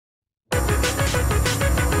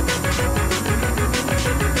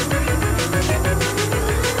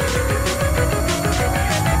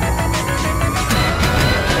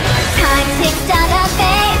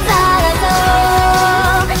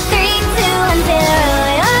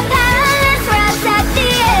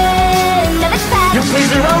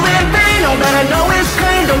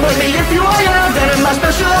with me if you are young. Then in my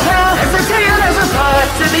special hell, as I tell you there's a part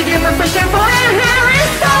to begin refreshing for you. Here we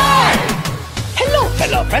start! Hello,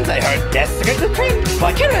 fellow friends, I heard death's a good train.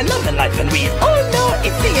 Why can't I love the life and we all know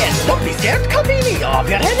it's the end. Don't be scared, copy me off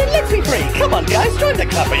your head and let's be free. Come on guys, join the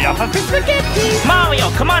club or you're for free spaghetti. Mario,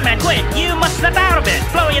 come on man, quit. You must snap out of it.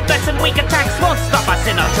 Flurry of threats and weak attacks won't stop us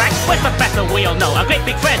in our tracks. We're Professor, we all know. A great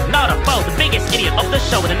big friend, not a foe. The biggest idiot of the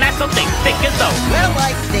show with a national thing, thick as though. Well,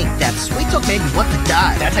 I think that sweet talk made me want to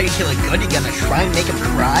die. That's how you kill a good, you gonna try and make him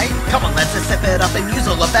cry? Come on, let's just step it up and use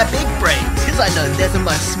all of that big brain. Cause I know there's a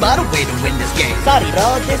much smarter way to win this game. Sorry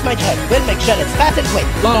bro, this my turn. We'll make sure it's fast and quick.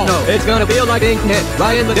 Oh no, it's gonna feel like being hit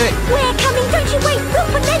right in the dick. We're coming, don't you wait. We'll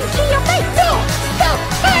put an end to your fate. Stop! Stop!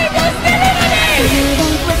 I'm the villainy! You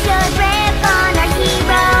think we should rip on our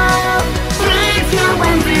hero? 3, 2,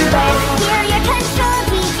 1, 0. Feel your control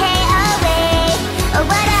decay away. Oh,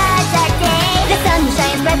 what a dark day. The sun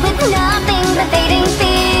shines bright with nothing but fading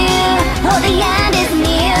fear. Oh, the end is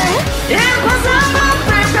near. It was a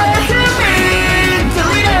moment that you mean to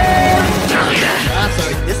lead. I'm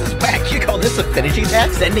sorry, this is whack. You call this a finishing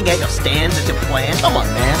attack? Sending out your stands as your plan? Come on,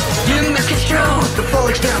 man. You misconstrue the full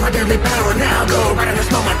extent of my deadly power. Now go right in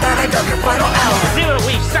this moment that I dug your final hour. Zero,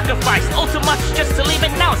 we've sacrificed all too much just to leave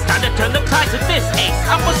it now. It's time to turn the tides with this ace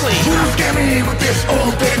up our sleeve. You scare me with this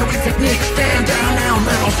old bandit technique. Stand down now,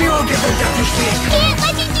 metal. Zero, give the death you seek. Can't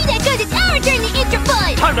let you do that cause it's our turn to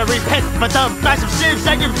interfund. Time to repent for the massive sins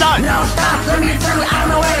that you've done. Now stop, let me through. Out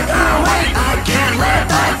of the way, wait. I can't let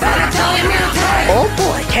that fatality mutate. Oh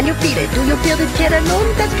boy, can you feel it? Do you feel this kid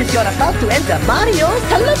alone? That's cause you're about to enter Mario's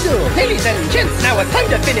Taladu. Ladies and gents, now it's time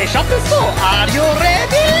to finish off the score. Are you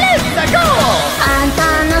ready? Let's go! あん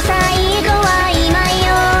たの才